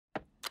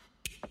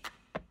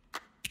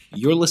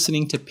You're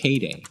listening to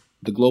Payday,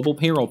 the global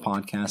payroll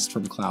podcast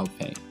from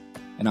CloudPay,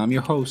 and I'm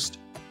your host,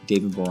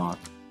 David Barak.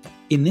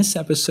 In this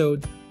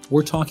episode,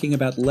 we're talking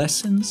about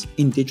lessons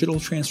in digital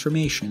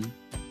transformation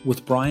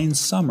with Brian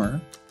Sommer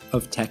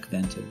of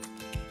TechVentive.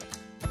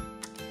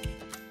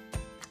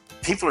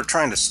 People are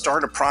trying to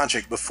start a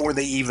project before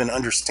they even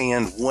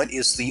understand what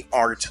is the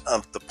art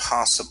of the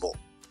possible.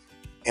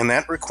 And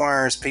that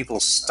requires people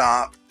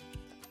stop,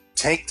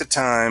 take the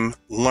time,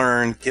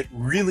 learn, get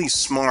really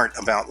smart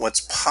about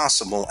what's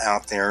possible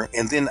out there,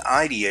 and then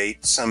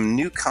ideate some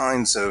new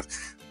kinds of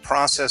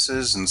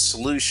processes and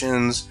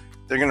solutions.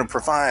 They're going to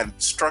provide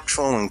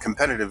structural and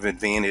competitive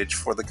advantage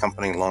for the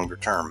company longer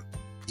term.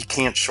 You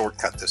can't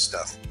shortcut this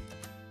stuff.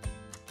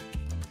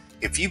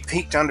 If you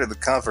peeked under the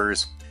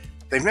covers,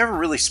 they've never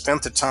really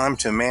spent the time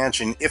to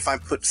imagine, if I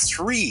put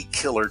three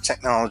killer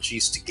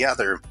technologies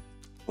together,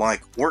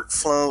 like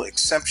workflow,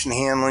 exception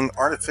handling,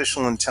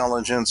 artificial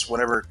intelligence,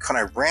 whatever, could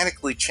I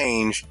radically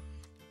change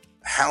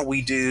how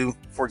we do,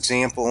 for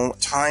example,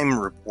 time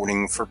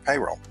reporting for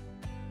payroll?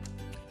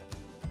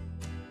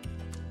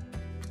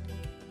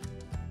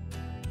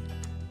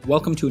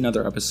 Welcome to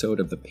another episode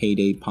of the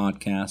Payday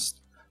podcast.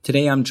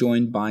 Today I'm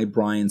joined by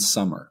Brian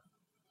Sommer.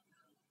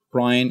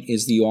 Brian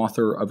is the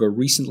author of a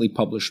recently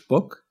published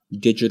book,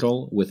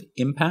 Digital with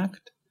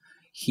Impact.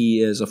 He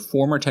is a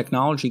former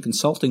technology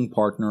consulting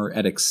partner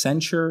at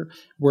Accenture,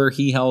 where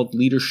he held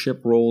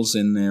leadership roles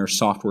in their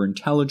software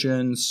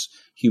intelligence,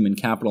 human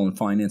capital and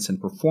finance and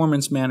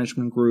performance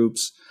management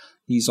groups.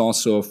 He's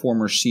also a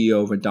former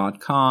CEO of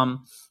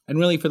 .com. And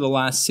really for the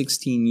last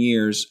 16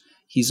 years,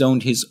 he's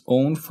owned his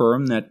own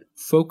firm that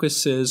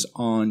focuses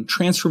on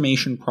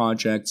transformation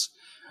projects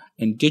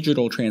and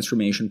digital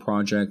transformation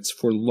projects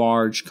for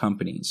large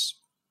companies.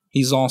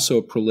 He's also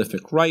a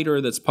prolific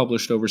writer that's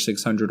published over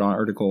 600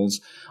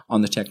 articles on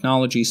the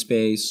technology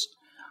space.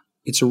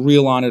 It's a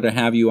real honor to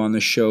have you on the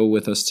show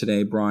with us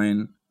today,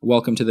 Brian.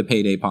 Welcome to the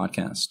Payday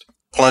podcast.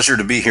 Pleasure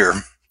to be here.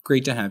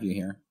 Great to have you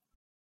here.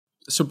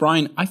 So,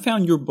 Brian, I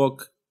found your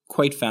book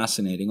quite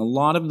fascinating. A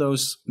lot of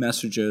those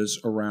messages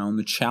around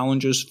the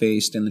challenges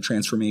faced in the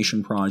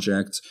transformation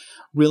projects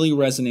really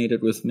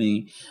resonated with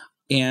me.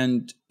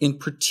 And in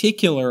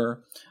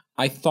particular,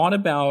 I thought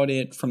about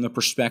it from the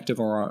perspective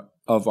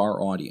of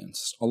our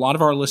audience. A lot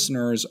of our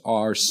listeners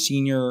are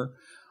senior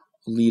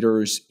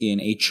leaders in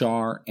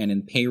HR and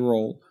in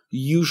payroll,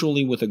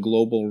 usually with a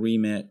global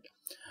remit.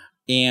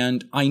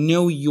 And I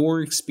know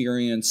your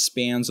experience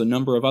spans a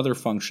number of other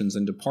functions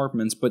and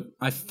departments, but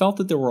I felt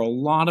that there were a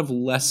lot of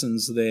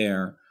lessons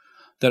there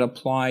that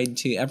applied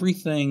to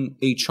everything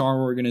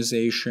HR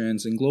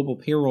organizations and global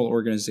payroll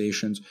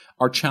organizations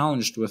are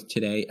challenged with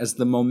today as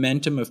the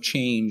momentum of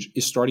change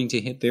is starting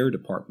to hit their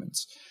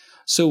departments.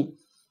 So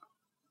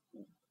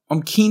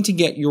I'm keen to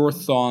get your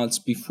thoughts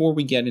before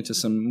we get into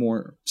some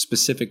more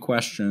specific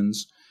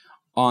questions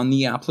on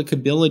the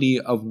applicability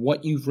of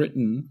what you've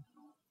written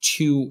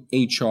to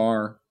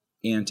HR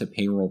and to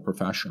payroll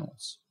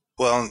professionals.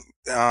 Well,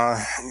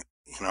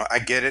 I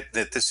get it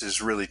that this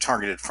is really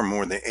targeted for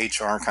more the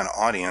HR kind of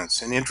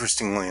audience. And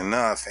interestingly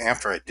enough,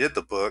 after I did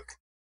the book,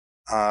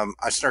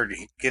 I started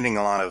getting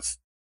a lot of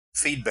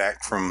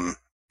feedback from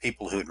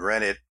people who'd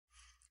read it.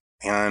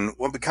 And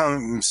what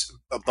becomes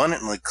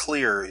abundantly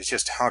clear is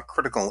just how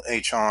critical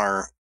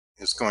HR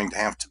is going to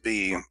have to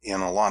be in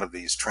a lot of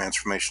these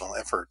transformational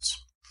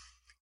efforts.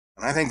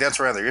 And I think that's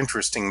rather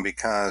interesting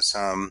because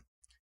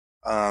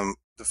I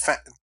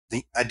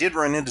did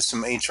run into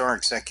some HR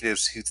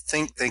executives who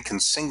think they can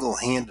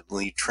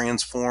single-handedly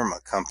transform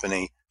a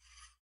company,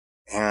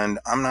 and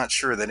I'm not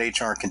sure that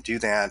HR can do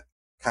that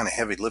kind of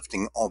heavy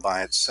lifting all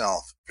by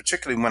itself,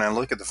 particularly when I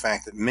look at the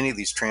fact that many of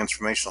these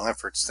transformational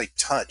efforts, they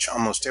touch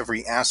almost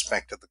every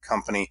aspect of the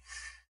company,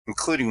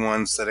 including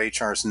ones that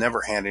HR has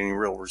never had any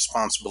real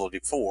responsibility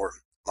for,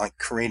 like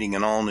creating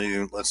an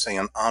all-new, let's say,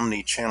 an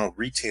omni-channel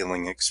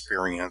retailing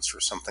experience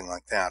or something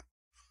like that.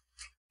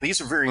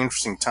 These are very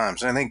interesting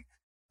times, and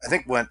I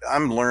think what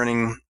I'm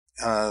learning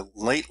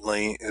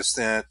lately is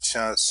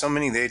that so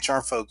many of the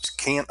HR folks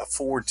can't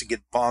afford to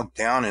get bogged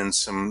down in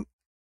some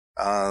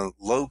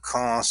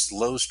low-cost,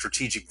 low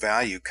strategic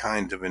value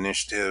kind of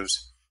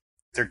initiatives.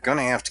 They're going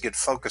to have to get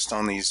focused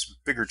on these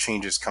bigger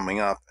changes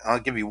coming up. I'll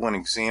give you one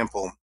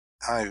example.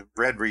 I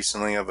read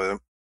recently of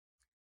a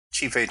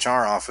chief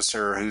HR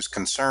officer who's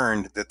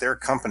concerned that their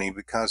company,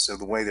 because of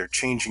the way they're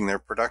changing their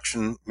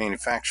production,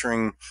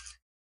 manufacturing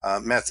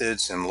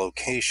methods and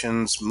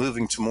locations,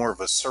 moving to more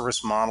of a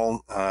service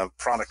model,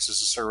 products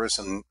as a service,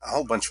 and a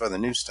whole bunch of other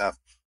new stuff,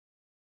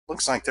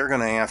 looks like they're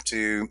going to have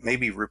to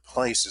maybe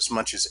replace as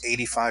much as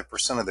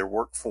 85% of their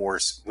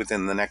workforce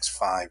within the next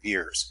 5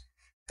 years.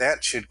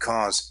 That should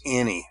cause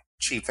any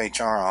chief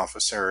HR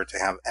officer to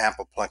have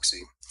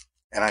apoplexy.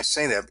 And I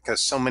say that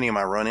because so many of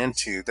them I run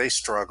into, they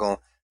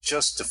struggle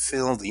just to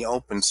fill the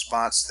open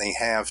spots they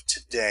have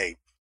today.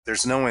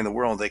 There's no way in the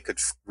world they could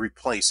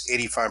replace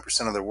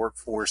 85% of their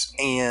workforce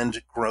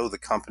and grow the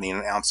company in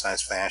an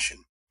outsized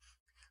fashion.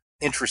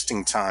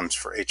 Interesting times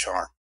for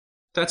HR.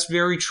 That's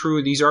very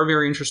true. These are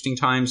very interesting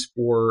times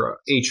for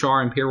HR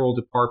and payroll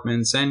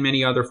departments and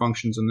many other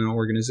functions in the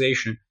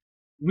organization.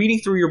 Reading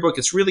through your book,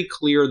 it's really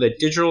clear that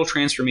digital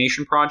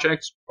transformation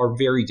projects are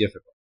very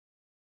difficult.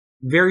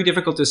 Very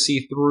difficult to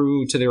see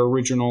through to their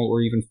original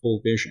or even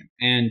full vision.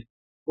 And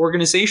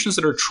organizations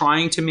that are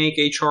trying to make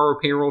HR or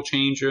payroll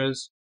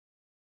changes,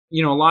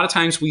 a lot of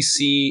times we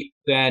see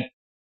that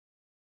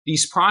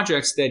these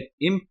projects that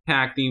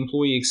impact the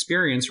employee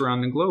experience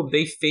around the globe,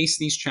 they face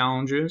these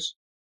challenges.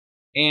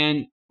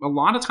 And a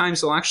lot of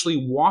times they'll actually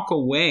walk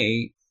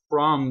away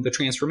from the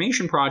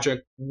transformation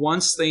project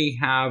once they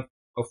have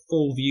a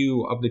full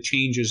view of the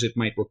changes it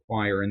might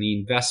require and the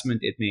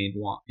investment it may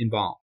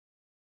involve.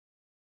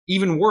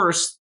 Even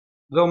worse,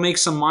 they'll make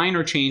some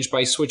minor change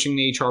by switching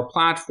the HR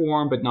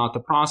platform, but not the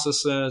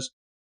processes.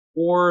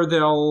 Or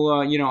they'll,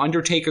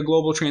 undertake a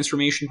global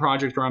transformation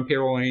project around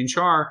payroll and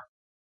HR,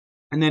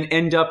 and then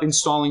end up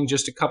installing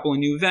just a couple of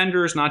new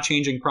vendors, not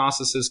changing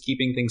processes,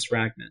 keeping things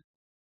fragmented.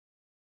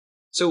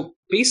 So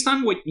based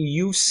on what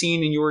you've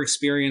seen in your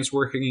experience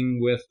working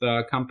with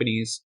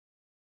companies,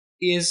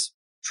 are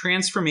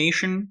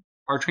transformation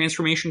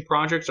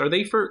projects, are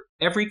they for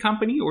every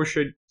company, or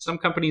should some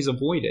companies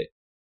avoid it?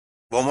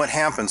 Well, what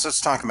happens, let's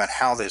talk about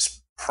how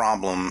this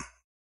problem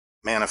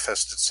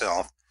manifests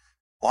itself.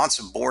 Lots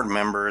of board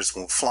members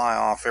will fly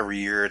off every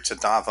year to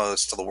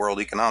Davos, to the World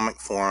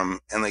Economic Forum,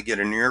 and they get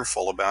an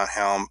earful about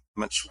how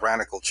much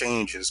radical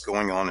change is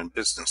going on in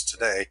business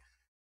today.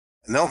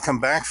 And they'll come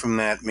back from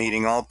that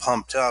meeting all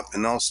pumped up,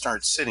 and they'll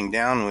start sitting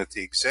down with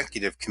the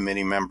executive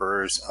committee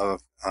members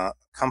of a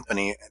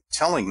company,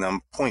 telling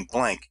them point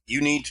blank, you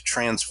need to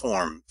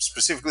transform.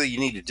 Specifically, you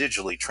need to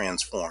digitally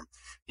transform.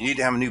 You need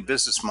to have new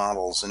business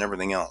models and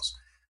everything else.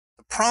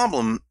 The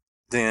problem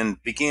then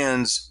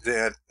begins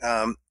that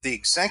the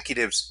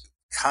executives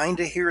kind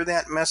of hear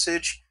that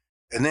message,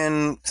 and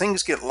then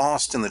things get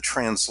lost in the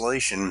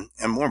translation.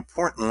 And more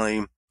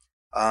importantly,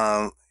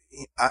 I've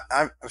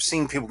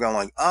seen people go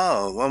like,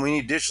 oh, well, we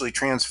need to digitally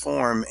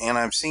transform. And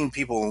I've seen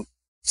people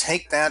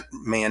take that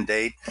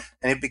mandate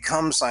and it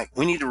becomes like,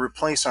 we need to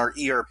replace our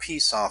ERP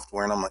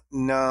software. And I'm like,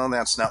 no,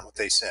 that's not what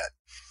they said.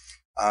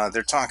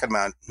 They're talking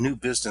about new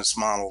business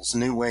models,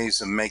 new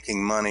ways of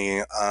making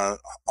money,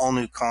 all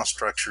new cost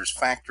structures,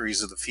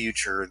 factories of the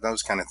future,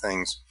 those kind of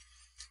things.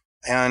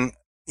 And,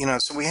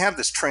 so we have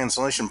this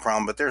translation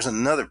problem, but there's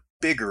another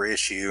bigger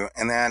issue,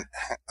 and that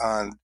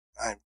I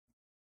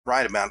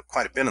write about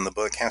quite a bit in the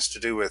book, has to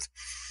do with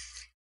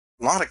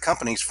a lot of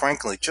companies,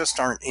 frankly,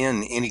 just aren't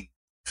in any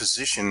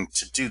position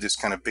to do this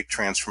kind of big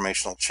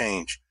transformational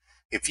change.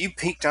 If you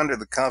peeked under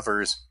the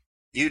covers,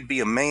 you'd be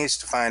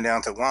amazed to find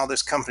out that while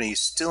this company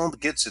still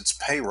gets its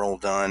payroll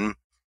done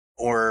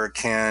or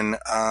can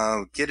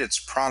get its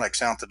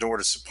products out the door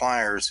to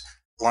suppliers,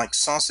 like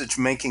sausage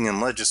making and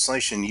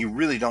legislation, you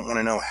really don't want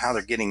to know how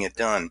they're getting it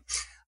done.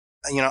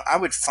 I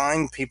would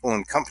find people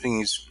in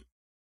companies,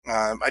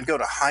 I'd go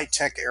to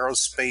high-tech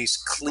aerospace,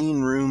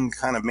 clean room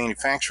kind of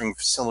manufacturing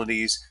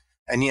facilities,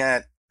 and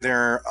yet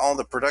all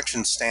the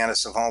production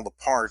status of all the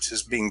parts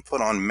is being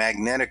put on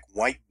magnetic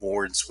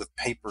whiteboards with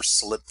paper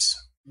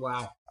slips.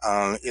 Wow.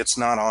 It's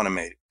not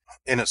automated,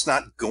 and it's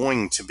not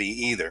going to be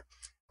either.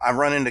 I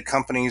run into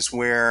companies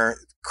where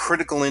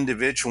critical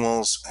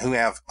individuals who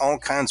have all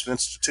kinds of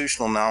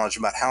institutional knowledge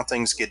about how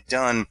things get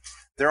done,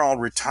 they're all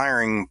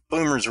retiring.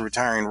 Boomers are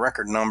retiring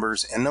record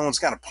numbers, and no one's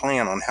got a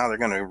plan on how they're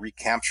going to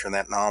recapture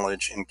that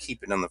knowledge and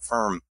keep it in the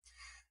firm.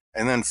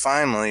 And then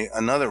finally,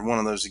 another one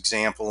of those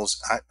examples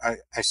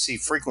I see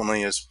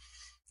frequently is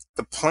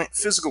the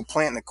physical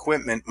plant and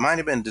equipment might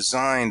have been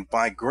designed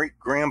by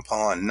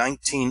great-grandpa in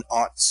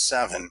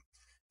 1907,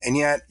 and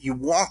yet you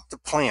walk the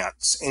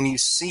plants and you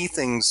see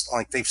things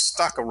like they've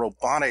stuck a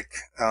robotic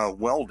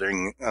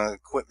welding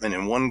equipment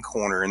in one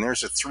corner, and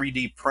there's a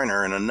 3D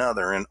printer in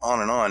another, and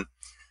on,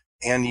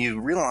 and you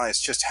realize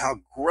just how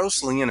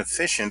grossly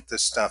inefficient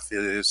this stuff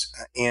is.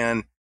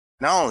 And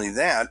not only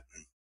that,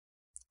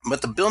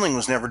 but the building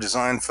was never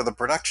designed for the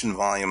production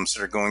volumes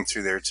that are going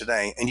through there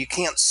today, and you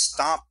can't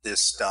stop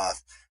this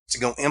stuff to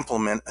go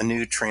implement a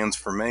new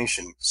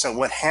transformation. So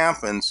what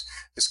happens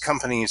is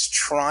companies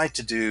try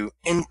to do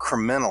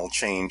incremental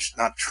change,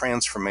 not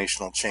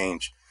transformational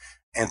change.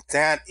 And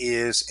that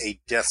is a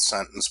death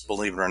sentence,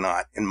 believe it or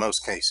not, in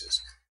most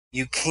cases.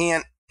 You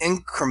can't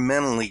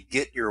incrementally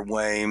get your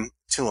way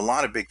to a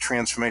lot of big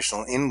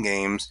transformational end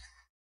games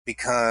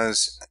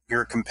because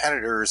your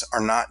competitors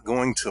are not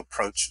going to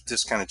approach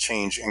this kind of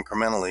change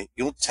incrementally.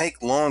 You'll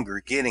take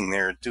longer getting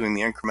there doing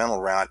the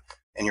incremental route,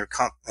 and your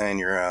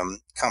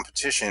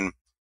competition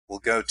will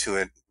go to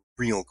it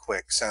real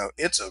quick. So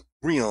it's a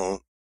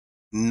real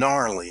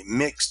gnarly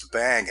mixed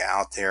bag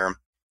out there,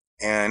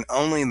 and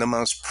only the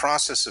most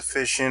process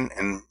efficient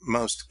and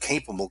most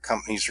capable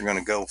companies are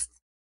going to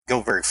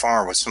go very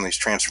far with some of these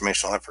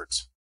transformational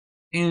efforts.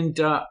 And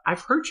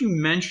I've heard you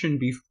mention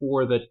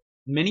before that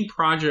many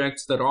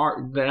projects that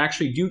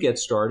actually do get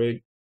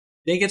started,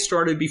 they get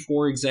started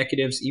before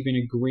executives even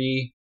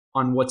agree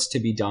on what's to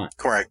be done.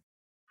 Correct.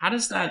 How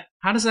does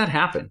that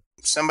happen?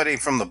 somebody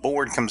from the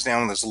board comes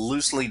down with this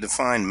loosely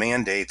defined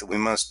mandate that we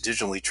must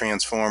digitally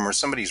transform, or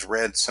somebody's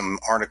read some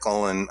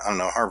article in, I don't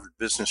know, Harvard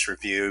Business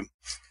Review,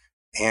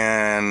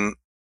 and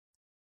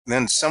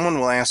then someone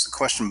will ask the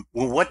question,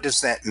 well, what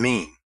does that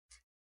mean?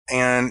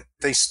 And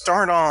they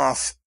start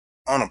off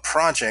on a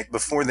project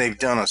before they've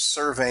done a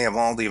survey of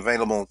all the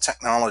available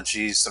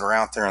technologies that are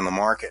out there in the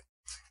market.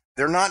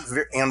 They're not,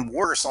 and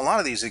worse, a lot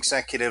of these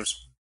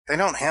executives, they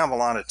don't have a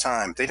lot of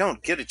time. They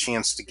don't get a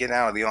chance to get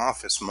out of the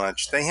office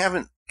much. They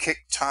haven't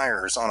kicked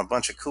tires on a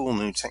bunch of cool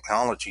new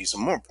technologies.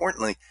 And more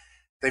importantly,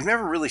 they've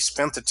never really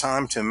spent the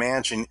time to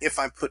imagine, if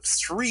I put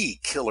 3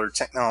 killer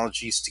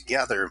technologies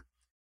together,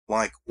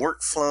 like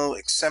workflow,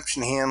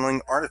 exception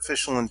handling,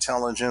 artificial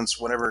intelligence,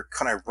 whatever,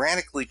 could I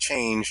radically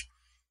change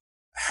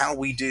how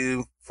we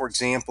do, for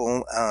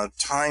example,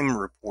 time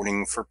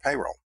reporting for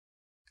payroll?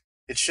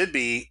 It should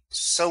be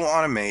so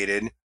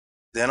automated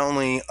that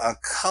only a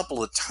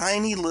couple of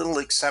tiny little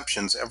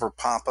exceptions ever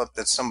pop up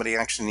that somebody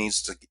actually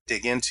needs to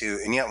dig into.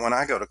 And yet when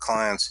I go to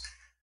clients,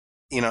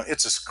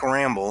 it's a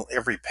scramble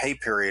every pay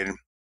period,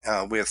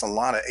 with a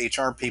lot of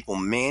HR people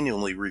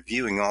manually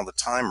reviewing all the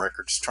time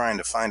records, trying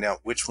to find out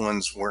which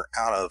ones were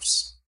out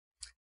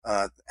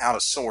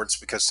of sorts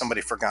because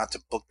somebody forgot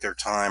to book their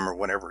time or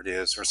whatever it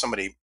is, or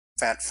somebody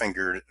fat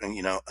fingered,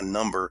 a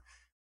number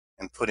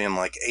and put in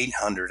like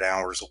 800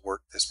 hours of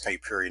work this pay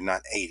period,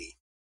 not 80.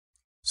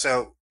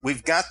 So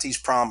we've got these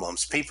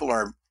problems. People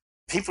are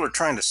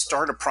trying to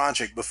start a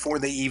project before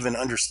they even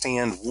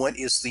understand what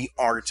is the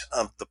art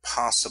of the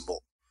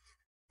possible.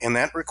 And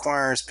that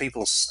requires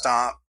people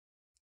stop,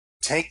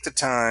 take the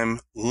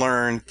time,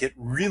 learn, get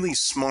really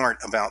smart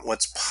about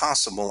what's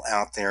possible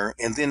out there,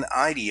 and then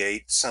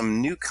ideate some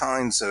new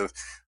kinds of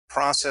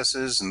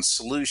processes and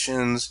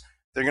solutions.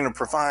 They're going to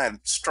provide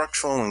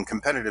structural and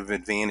competitive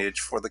advantage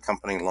for the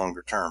company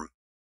longer term.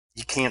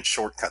 You can't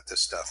shortcut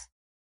this stuff.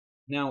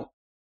 Now,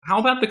 how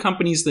about the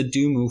companies that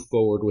do move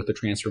forward with the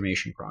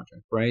transformation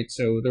project, right?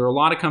 So there are a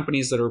lot of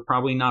companies that are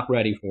probably not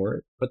ready for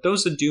it, but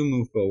those that do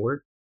move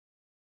forward,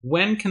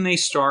 when can they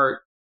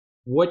start?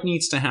 What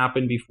needs to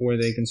happen before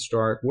they can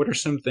start? What are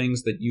some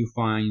things that you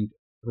find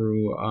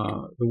through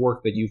the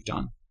work that you've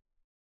done?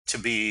 To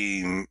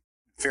be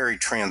very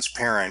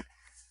transparent,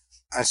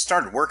 I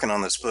started working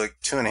on this book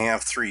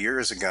 2.5, 3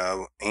 years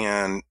ago,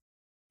 and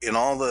in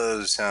all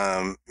those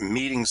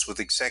meetings with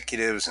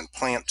executives and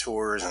plant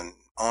tours and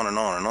on and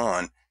on and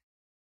on,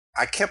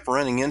 I kept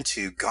running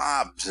into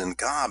gobs and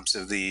gobs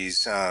of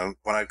these,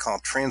 what I call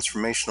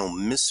transformational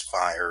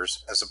misfires,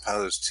 as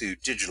opposed to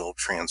digital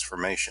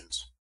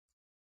transformations.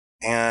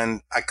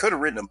 And I could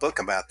have written a book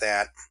about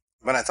that,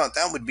 but I thought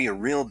that would be a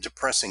real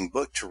depressing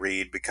book to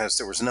read because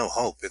there was no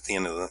hope at the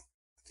end of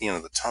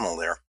the tunnel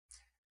there.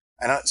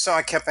 And so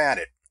I kept at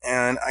it,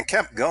 and I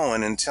kept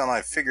going until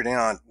I figured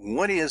out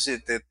what is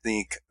it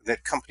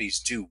that companies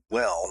do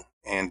well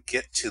and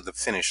get to the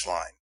finish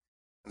line.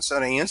 And so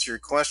to answer your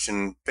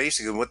question,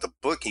 basically what the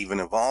book even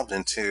evolved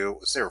into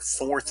was there are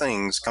 4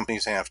 things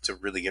companies have to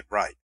really get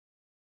right.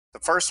 The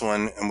first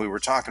one, and we were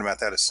talking about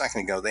that a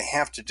second ago, they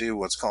have to do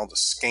what's called a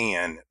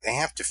scan. They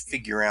have to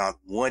figure out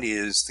what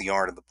is the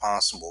art of the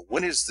possible.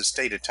 What is the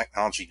state of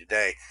technology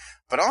today?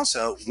 But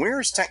also, where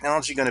is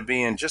technology going to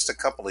be in just a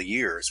couple of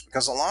years?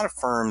 Because a lot of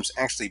firms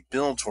actually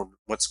build toward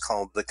what's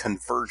called the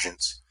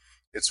convergence.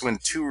 It's when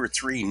 2 or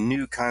 3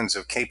 new kinds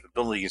of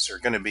capabilities are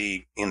going to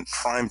be in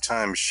prime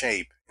time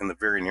shape in the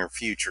very near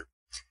future.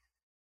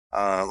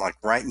 Like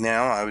right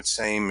now, I would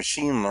say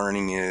machine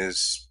learning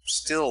is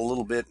still a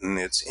little bit in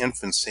its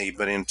infancy,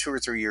 but in 2 or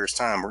 3 years'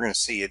 time, we're going to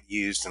see it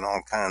used in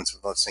all kinds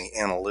of, let's say,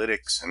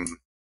 analytics and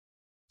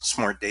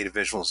smart data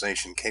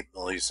visualization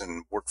capabilities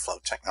and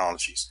workflow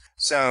technologies.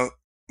 So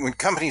what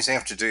companies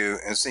have to do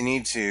is they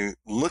need to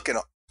look at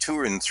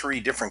 2 and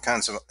 3 different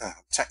kinds of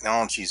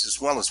technologies,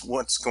 as well as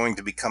what's going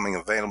to be coming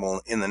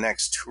available in the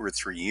next 2 or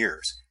 3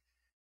 years.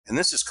 And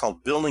this is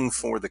called building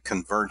for the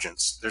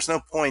convergence. There's no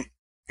point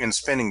in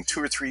spending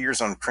 2 or 3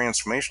 years on a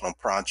transformational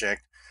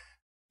project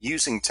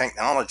using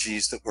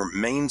technologies that were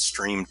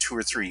mainstream 2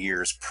 or 3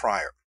 years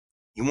prior.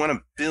 You want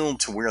to build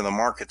to where the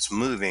market's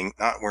moving,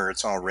 not where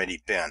it's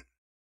already been,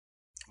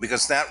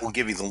 because that will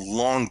give you the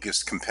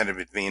longest competitive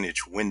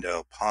advantage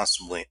window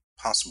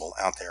possible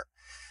out there.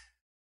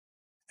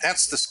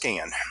 That's the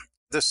scan.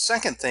 The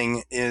second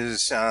thing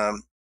is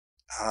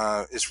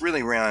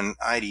really around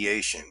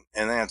ideation,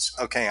 and that's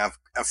okay.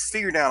 I've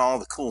figured out all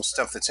the cool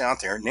stuff that's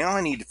out there. Now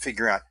I need to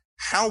figure out,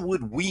 how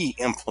would we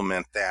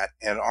implement that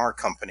at our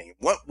company?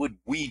 What would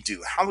we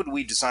do? How would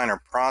we design our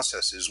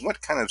processes?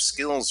 What kind of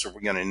skills are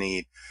we going to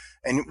need?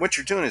 And what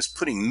you're doing is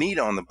putting meat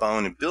on the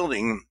bone and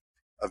building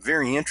a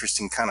very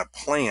interesting kind of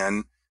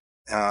plan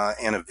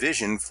and a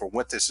vision for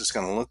what this is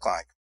going to look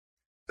like.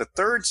 The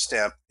third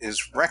step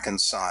is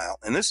reconcile.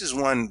 And this is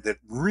one that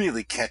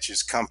really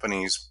catches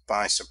companies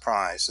by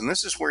surprise. And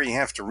this is where you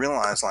have to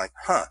realize, like,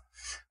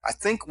 I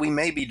think we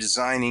may be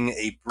designing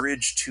a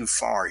bridge too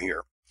far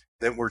here,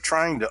 that we're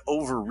trying to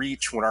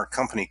overreach what our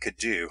company could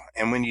do.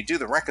 And when you do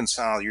the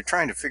reconcile, you're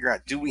trying to figure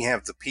out, do we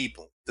have the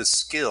people, the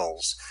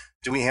skills,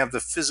 Do we have the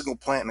physical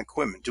plant and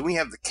equipment? Do we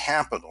have the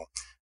capital?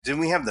 Do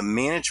we have the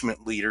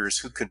management leaders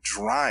who could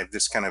drive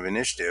this kind of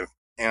initiative?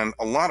 And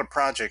a lot of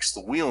projects,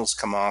 the wheels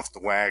come off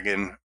the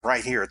wagon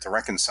right here at the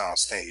reconcile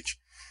stage.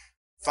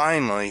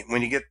 Finally,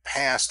 when you get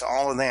past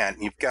all of that,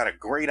 you've got a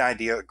great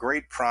idea, a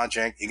great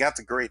project, you got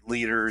the great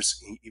leaders,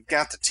 you've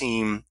got the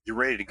team, you're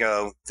ready to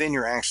go, then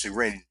you're actually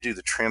ready to do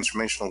the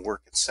transformational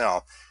work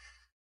itself.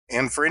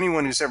 And for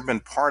anyone who's ever been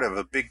part of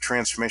a big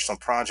transformational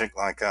project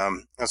like,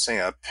 let's say,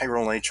 a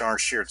payroll HR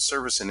shared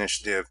service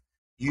initiative,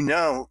 you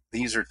know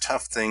these are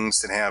tough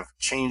things that have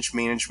change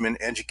management,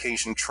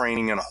 education,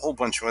 training, and a whole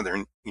bunch of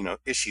other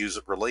issues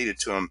related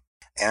to them.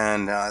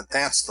 And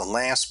that's the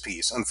last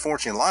piece.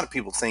 Unfortunately, a lot of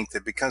people think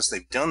that because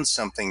they've done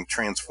something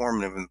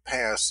transformative in the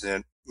past,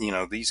 that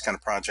these kind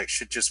of projects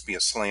should just be a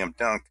slam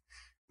dunk.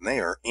 And they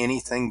are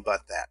anything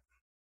but that.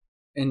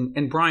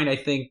 And Brian, I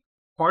think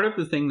part of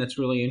the thing that's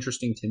really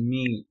interesting to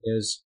me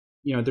is,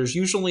 there's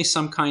usually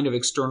some kind of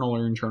external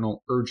or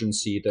internal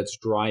urgency that's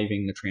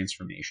driving the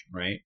transformation,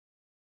 right?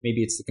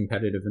 Maybe it's the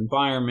competitive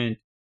environment.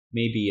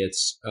 Maybe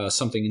it's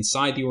something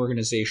inside the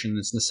organization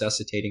that's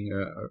necessitating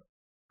a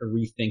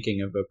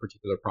rethinking of a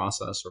particular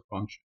process or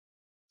function.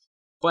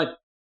 But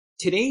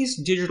today's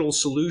digital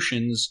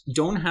solutions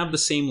don't have the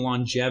same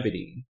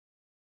longevity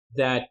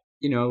that,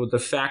 the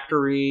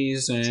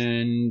factories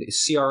and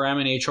CRM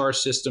and HR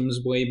systems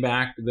way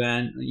back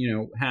then,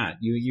 had.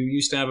 You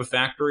used to have a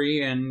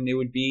factory and it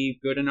would be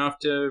good enough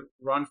to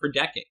run for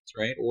decades,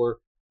 right? Or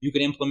you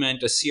could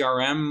implement a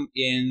CRM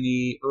in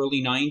the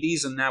early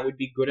 90s and that would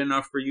be good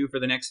enough for you for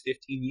the next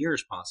 15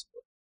 years,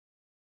 possibly.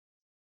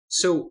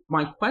 So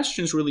my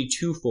question is really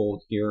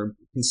twofold here.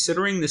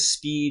 Considering the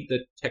speed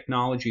that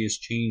technology is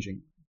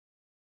changing,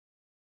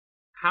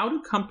 how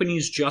do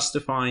companies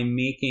justify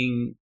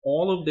making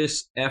all of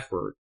this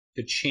effort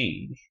to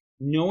change,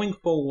 knowing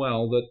full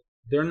well that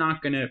they're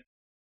not going to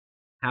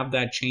have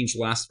that change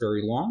last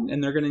very long,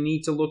 and they're going to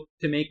need to look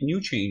to make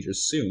new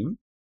changes soon?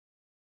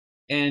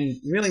 And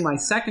really my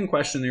second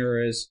question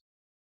there is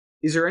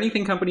there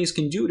anything companies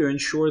can do to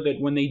ensure that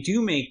when they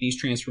do make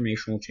these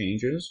transformational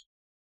changes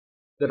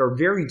that are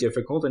very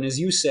difficult, and as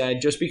you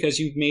said, just because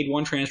you've made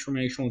one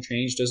transformational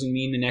change doesn't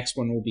mean the next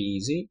one will be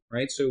easy,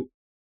 right? So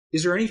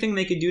is there anything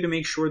they could do to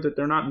make sure that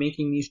they're not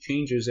making these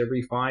changes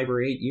every 5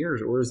 or 8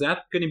 years, or is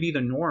that going to be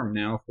the norm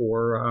now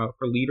for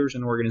leaders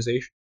and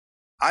organizations?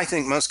 I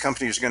think most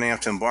companies are going to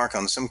have to embark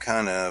on some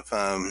kind of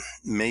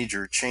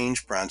major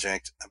change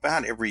project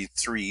about every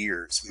 3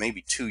 years,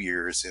 maybe 2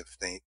 years if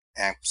they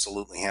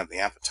absolutely have the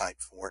appetite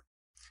for it.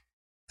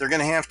 They're going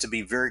to have to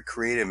be very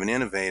creative and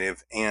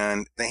innovative,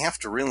 and they have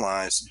to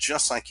realize,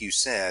 just like you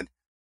said,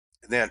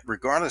 that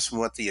regardless of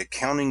what the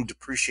accounting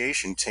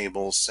depreciation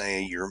tables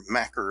say, your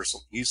Macker's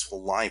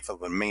useful life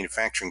of a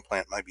manufacturing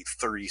plant might be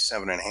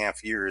 37 and a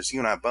half years. You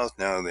and I both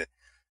know that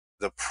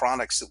the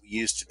products that we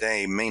use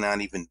today may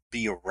not even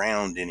be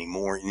around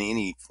anymore in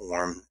any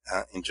form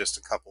in just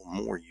a couple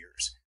more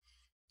years.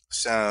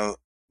 So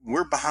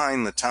we're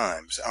behind the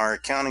times. Our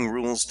accounting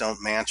rules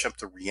don't match up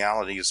the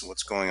realities of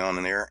what's going on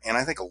in there. And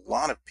I think a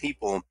lot of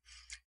people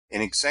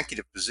in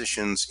executive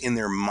positions, in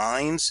their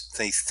minds,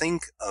 they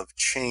think of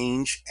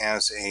change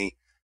as a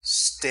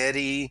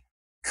steady,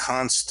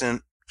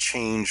 constant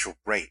change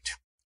rate.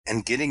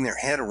 And getting their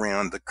head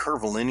around the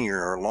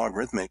curvilinear or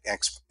logarithmic, or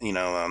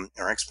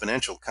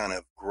exponential kind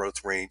of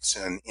growth rates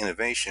and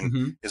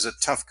innovation is a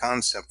tough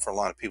concept for a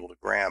lot of people to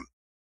grab.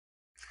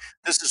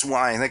 This is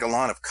why I think a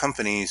lot of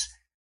companies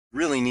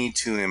really need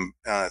to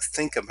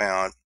think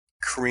about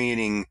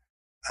creating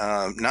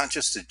not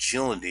just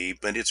agility,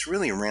 but it's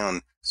really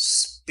around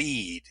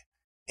speed.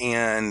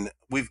 And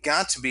we've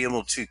got to be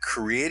able to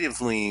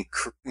creatively,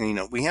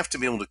 we have to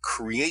be able to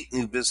create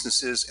new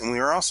businesses, and we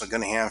are also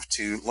going to have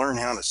to learn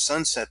how to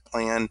sunset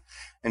plan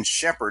and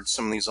shepherd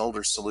some of these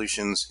older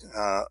solutions,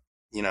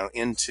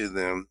 into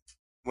the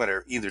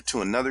either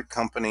to another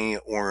company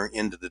or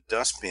into the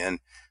dustbin,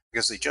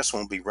 because they just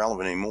won't be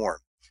relevant anymore.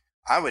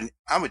 I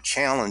would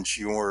challenge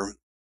your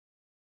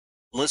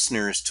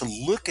listeners to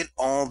look at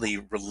all the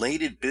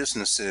related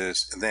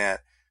businesses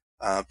that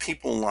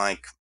people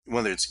like,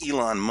 whether it's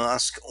Elon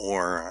Musk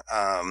or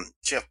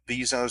Jeff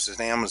Bezos at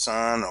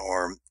Amazon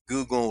or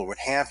Google or what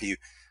have you.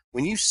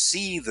 When you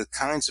see the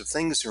kinds of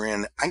things they're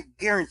in, I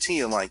guarantee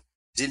you,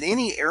 did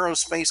any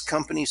aerospace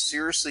company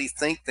seriously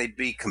think they'd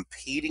be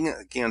competing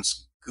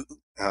against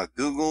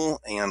Google,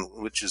 and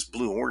which is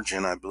Blue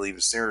Origin, I believe,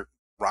 is their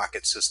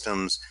rocket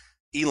systems,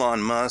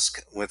 Elon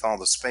Musk with all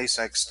the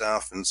SpaceX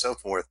stuff and so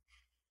forth?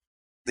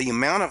 The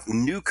amount of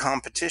new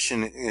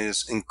competition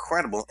is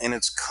incredible, and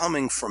it's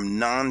coming from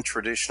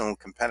non-traditional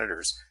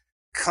competitors.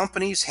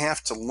 Companies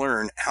have to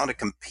learn how to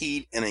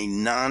compete in a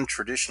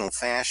non-traditional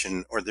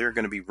fashion, or they're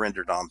going to be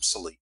rendered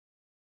obsolete.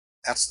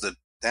 That's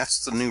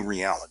the new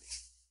reality.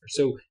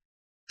 So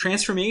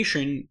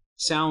transformation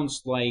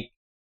sounds like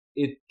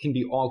it can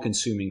be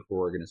all-consuming for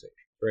organizations,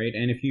 right?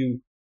 And if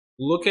you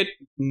look at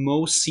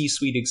most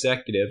C-suite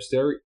executives,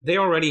 they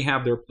already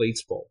have their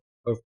plates full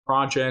of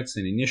projects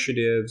and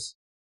initiatives.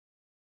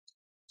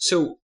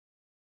 So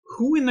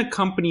who in the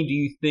company do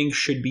you think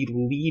should be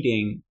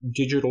leading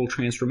digital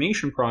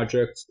transformation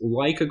projects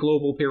like a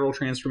global payroll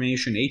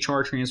transformation,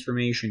 HR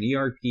transformation,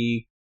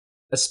 ERP,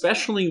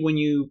 especially when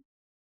you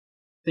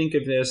think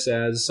of this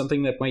as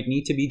something that might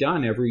need to be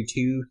done every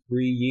 2-3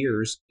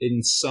 years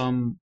in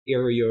some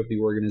area of the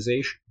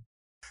organization?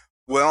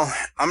 Well,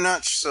 I'm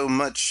not so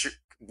much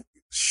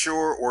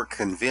sure or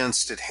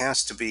convinced it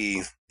has to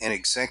be an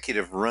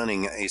executive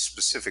running a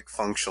specific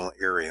functional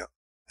area.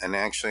 And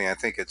actually, I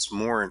think it's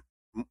more,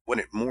 what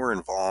it more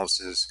involves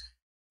is,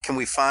 can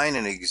we find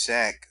an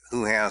exec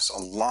who has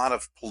a lot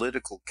of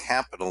political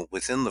capital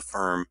within the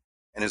firm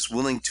and is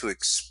willing to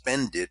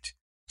expend it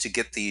to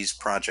get these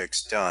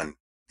projects done?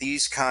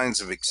 These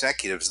kinds of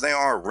executives, they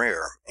are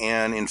rare.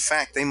 And in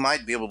fact, they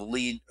might be able to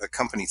lead a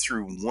company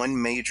through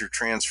one major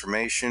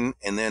transformation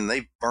and then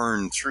they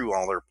burn through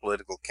all their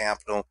political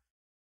capital.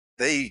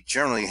 They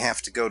generally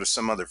have to go to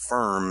some other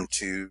firm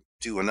to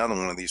do another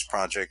one of these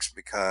projects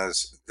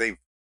because they've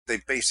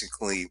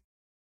basically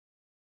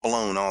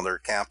blown all their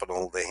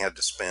capital they had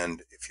to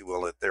spend, if you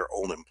will, at their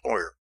old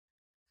employer.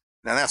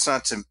 Now, that's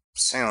not to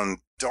sound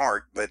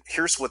dark, but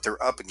here's what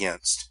they're up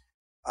against.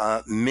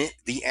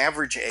 The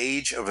average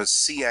age of a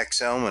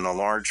CXO in a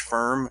large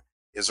firm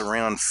is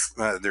around,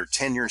 their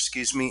tenure,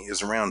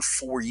 is around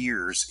 4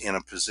 years in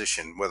a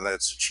position, whether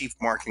that's the chief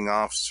marketing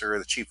officer,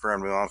 the chief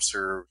revenue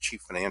officer,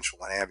 chief financial,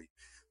 what have you.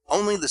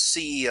 Only the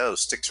CEO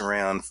sticks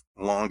around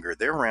longer.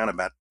 They're around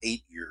about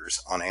 8 years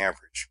on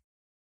average.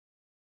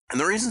 And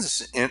the reason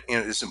this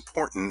is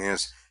important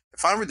is,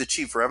 if I were the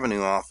chief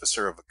revenue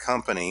officer of a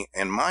company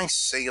and my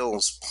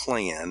sales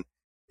plan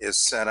is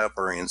set up,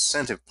 or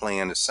incentive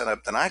plan is set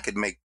up, then I could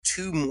make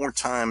 2 more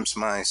times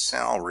my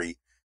salary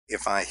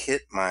if I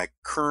hit my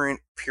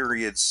current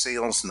period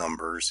sales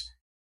numbers.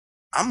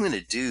 I'm going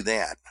to do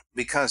that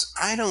because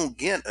I don't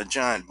get a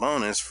giant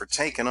bonus for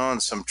taking on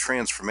some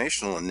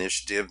transformational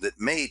initiative that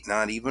may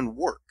not even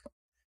work.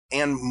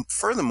 And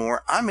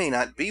furthermore, I may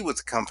not be with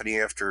the company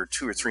after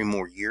 2 or 3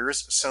 more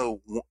years.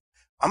 So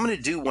I'm going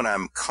to do what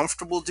I'm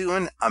comfortable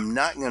doing. I'm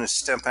not going to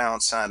step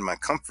outside my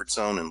comfort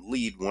zone and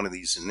lead one of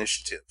these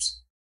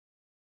initiatives.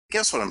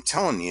 Guess what I'm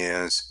telling you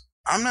is,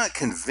 I'm not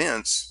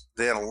convinced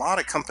that a lot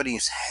of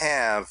companies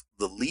have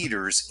the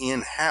leaders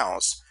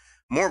in-house.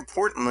 More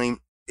importantly,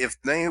 if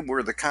they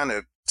were the kind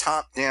of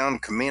top-down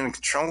command and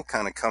control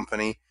kind of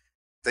company,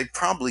 they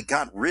probably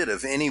got rid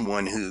of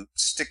anyone who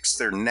sticks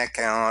their neck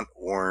out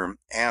or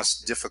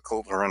asks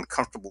difficult or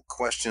uncomfortable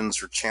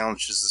questions or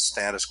challenges the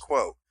status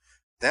quo.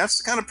 That's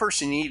the kind of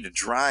person you need to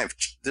drive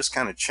this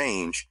kind of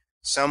change.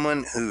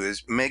 Someone who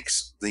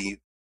makes the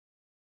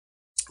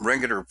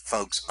regular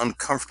folks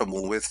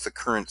uncomfortable with the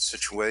current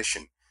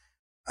situation.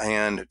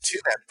 And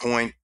to that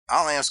point,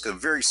 I'll ask a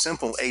very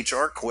simple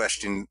HR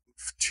question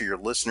to your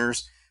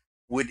listeners.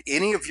 Would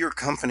any of your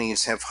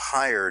companies have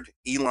hired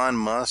Elon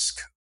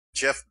Musk,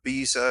 Jeff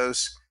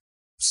Bezos,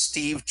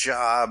 Steve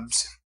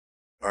Jobs,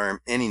 or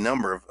any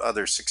number of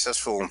other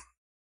successful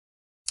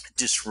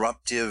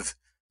disruptive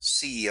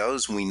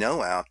CEOs we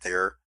know out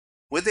there?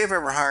 Would they have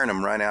ever hired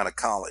them right out of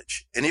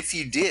college? And if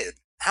you did,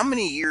 how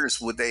many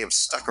years would they have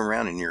stuck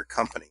around in your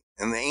company?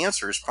 And the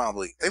answer is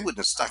probably they wouldn't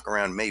have stuck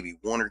around maybe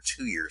 1 or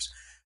 2 years,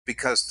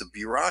 because the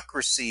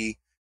bureaucracy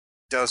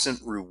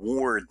doesn't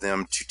reward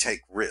them to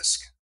take risk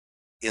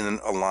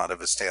in a lot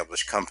of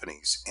established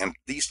companies. And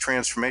these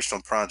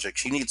transformational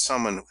projects, you need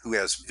someone who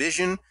has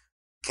vision,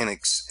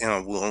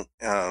 will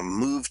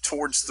move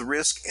towards the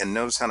risk, and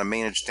knows how to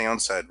manage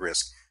downside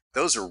risk.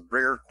 Those are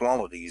rare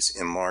qualities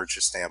in large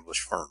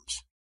established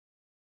firms.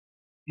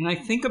 And I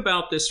think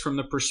about this from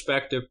the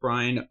perspective,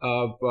 Brian,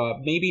 of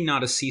maybe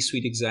not a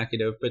C-suite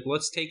executive, but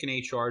let's take an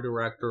HR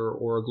director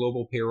or a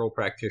global payroll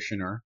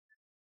practitioner.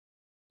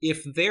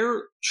 If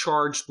they're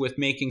charged with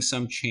making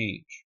some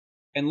change,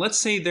 and let's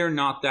say they're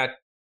not that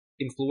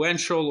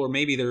influential, or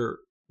maybe they're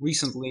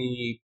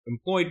recently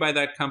employed by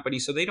that company,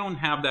 so they don't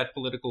have that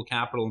political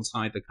capital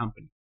inside the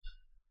company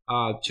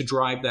to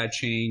drive that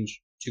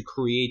change, to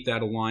create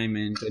that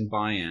alignment and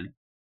buy-in.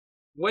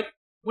 What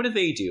do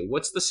they do?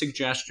 What's the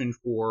suggestion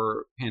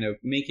for kind of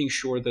making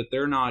sure that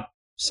they're not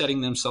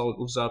setting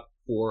themselves up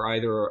for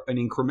either an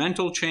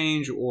incremental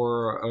change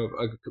or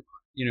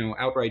a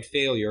outright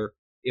failure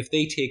if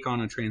they take on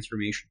a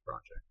transformation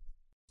project?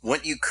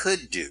 What you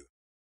could do,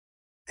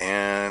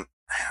 and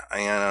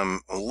I'm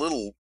a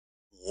little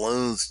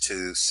loath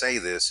to say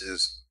this,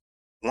 is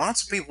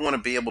lots of people want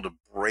to be able to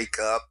break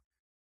up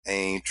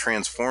a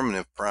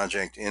transformative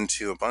project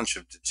into a bunch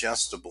of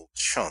digestible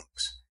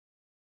chunks.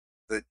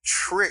 The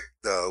trick,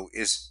 though,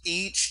 is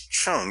each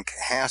chunk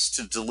has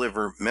to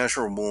deliver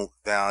measurable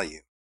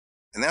value.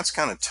 And that's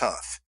kind of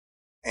tough.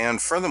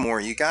 And furthermore,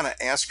 you got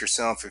to ask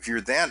yourself, if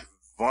you're that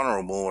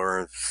vulnerable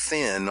or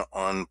thin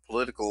on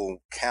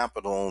political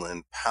capital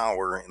and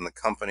power in the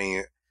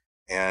company,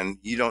 and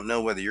you don't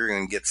know whether you're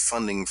going to get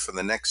funding for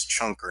the next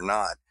chunk or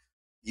not,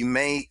 you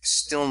may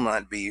still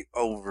not be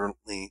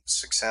overly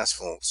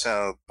successful.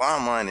 So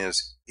bottom line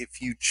is,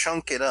 if you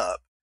chunk it up,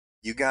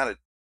 you got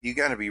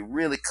to be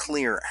really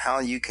clear how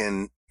you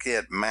can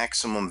get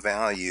maximum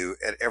value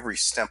at every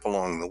step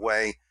along the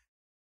way.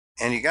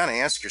 And you got to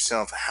ask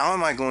yourself, how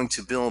am I going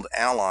to build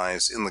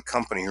allies in the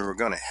company who are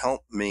going to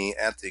help me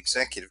at the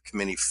executive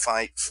committee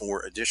fight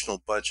for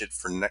additional budget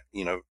for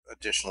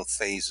additional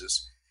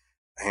phases?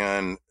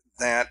 And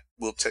that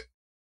will take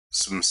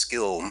some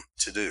skill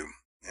to do.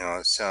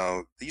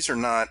 So these are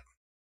not.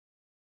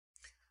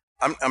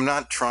 I'm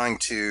not trying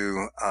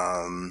to.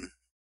 I'm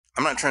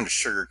not trying to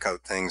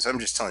sugarcoat things. I'm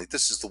just telling you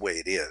this is the way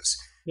it is.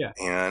 Yeah.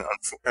 And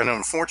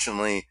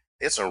unfortunately,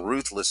 it's a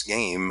ruthless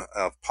game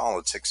of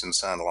politics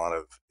inside a lot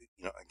of,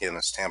 again,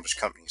 established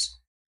companies.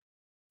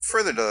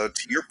 Further to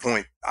your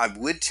point, I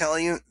would tell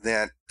you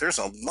that there's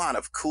a lot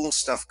of cool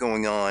stuff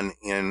going on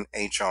in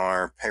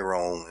HR,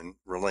 payroll, and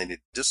related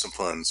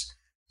disciplines.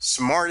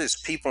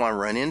 Smartest people I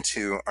run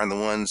into are the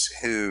ones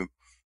who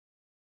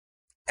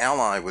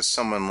ally with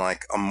someone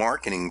like a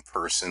marketing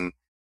person,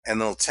 and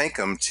they'll take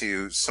them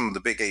to some of the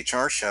big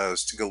HR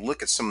shows to go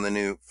look at some of the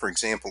new, for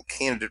example,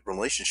 candidate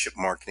relationship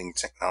marketing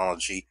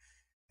technology,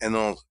 and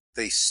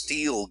they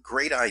steal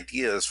great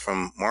ideas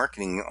from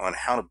marketing on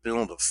how to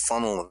build a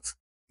funnel of,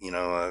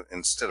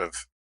 instead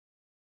of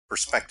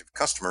prospective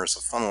customers,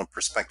 a funnel of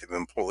prospective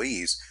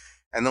employees,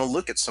 and they'll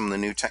look at some of the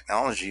new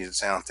technology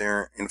that's out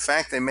there. In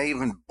fact, they may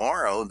even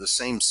borrow the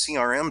same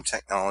CRM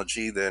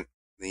technology that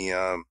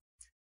the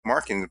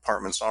marketing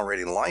department's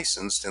already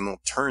licensed, and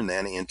they'll turn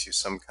that into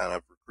some kind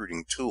of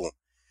recruiting tool.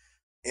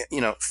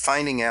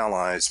 Finding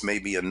allies may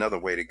be another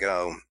way to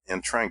go,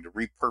 and trying to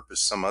repurpose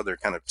some other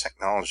kind of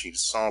technology to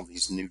solve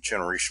these new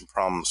generation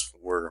problems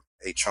for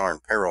HR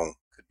and payroll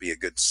could be a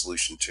good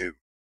solution too.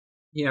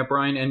 Yeah,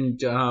 Brian,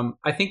 and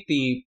I think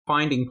the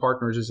finding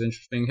partners is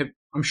interesting.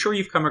 I'm sure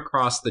you've come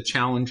across the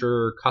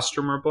Challenger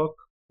customer book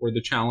or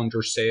the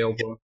Challenger sale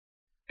book.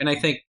 And I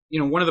think,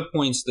 one of the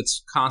points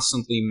that's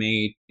constantly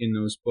made in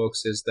those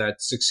books is that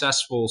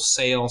successful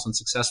sales and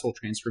successful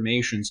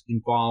transformations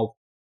involve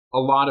a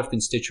lot of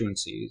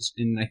constituencies.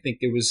 And I think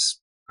it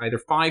was either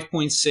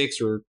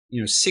 5.6 or,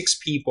 6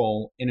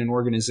 people in an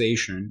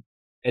organization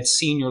at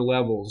senior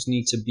levels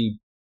need to be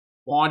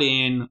bought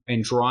in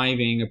and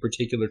driving a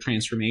particular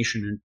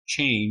transformation and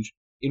change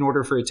in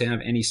order for it to have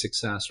any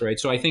success, right?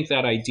 So I think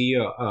that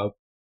idea of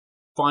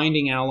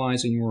finding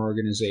allies in your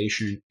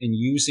organization and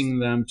using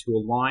them to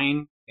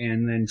align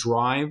and then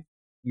drive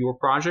your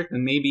project,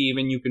 and maybe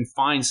even you can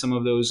find some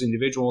of those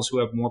individuals who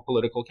have more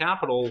political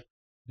capital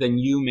than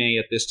you may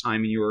at this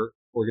time in your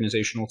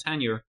organizational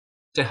tenure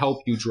to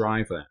help you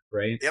drive that,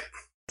 right? Yep.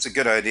 It's a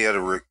good idea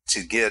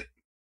to get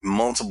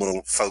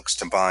multiple folks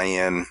to buy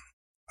in.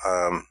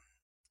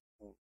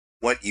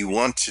 What you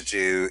want to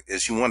do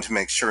is you want to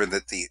make sure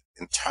that the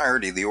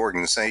entirety of the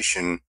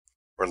organization,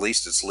 or at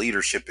least its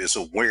leadership, is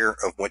aware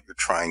of what you're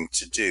trying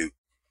to do.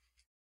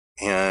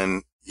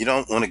 And you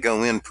don't want to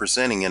go in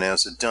presenting it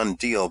as a done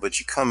deal, but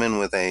you come in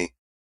with a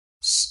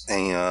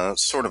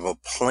sort of a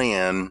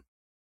plan,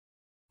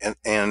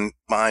 and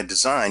by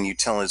design, you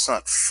tell it's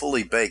not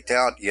fully baked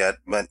out yet,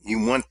 but you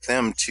want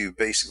them to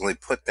basically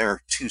put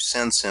their 2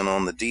 cents in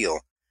on the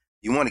deal.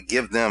 You want to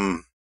give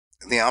them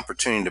the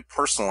opportunity to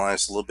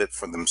personalize a little bit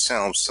for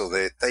themselves so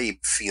that they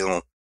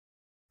feel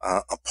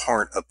a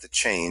part of the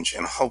change,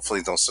 and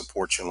hopefully they'll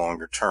support you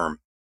longer term.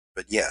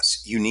 But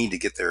yes, you need to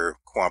get their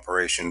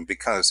cooperation,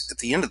 because at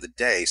the end of the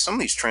day, some of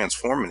these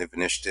transformative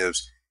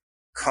initiatives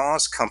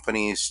cause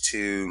companies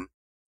to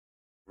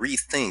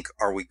rethink,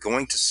 are we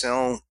going to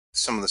sell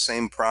some of the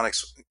same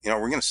products?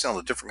 Are we going to sell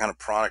a different kind of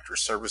product or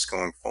service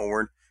going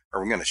forward?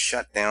 Are we going to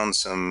shut down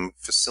some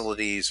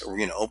facilities? Are we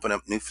going to open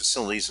up new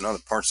facilities in other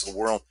parts of the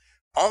world?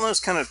 All those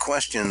kind of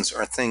questions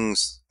are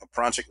things a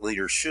project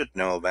leader should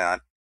know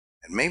about,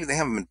 and maybe they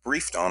haven't been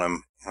briefed on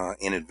them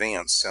in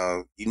advance.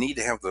 So you need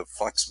to have the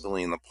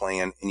flexibility in the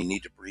plan, and you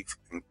need to brief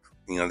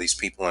these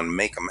people and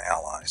make them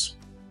allies.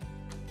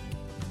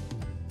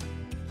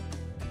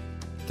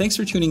 Thanks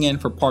for tuning in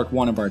for part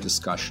 1 of our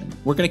discussion.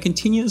 We're going to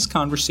continue this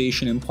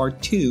conversation in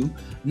part 2,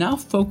 now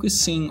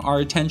focusing our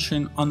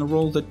attention on the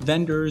role that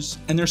vendors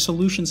and their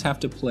solutions have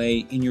to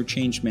play in your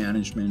change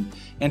management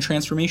and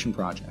transformation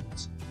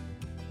projects.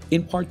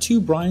 In part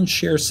 2, Brian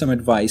shares some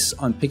advice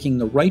on picking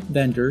the right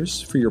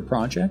vendors for your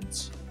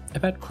projects,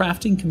 about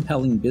crafting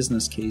compelling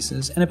business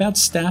cases, and about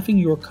staffing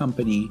your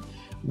company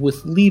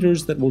with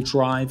leaders that will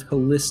drive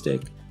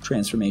holistic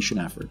transformation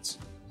efforts.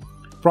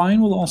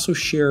 Brian will also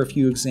share a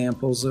few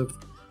examples of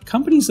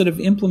companies that have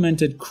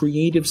implemented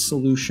creative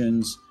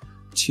solutions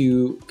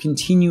to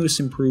continuous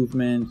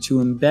improvement, to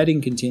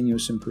embedding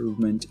continuous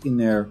improvement in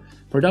their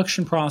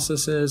production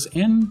processes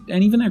and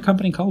even their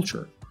company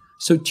culture.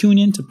 So tune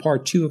in to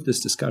part 2 of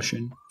this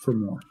discussion for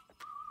more.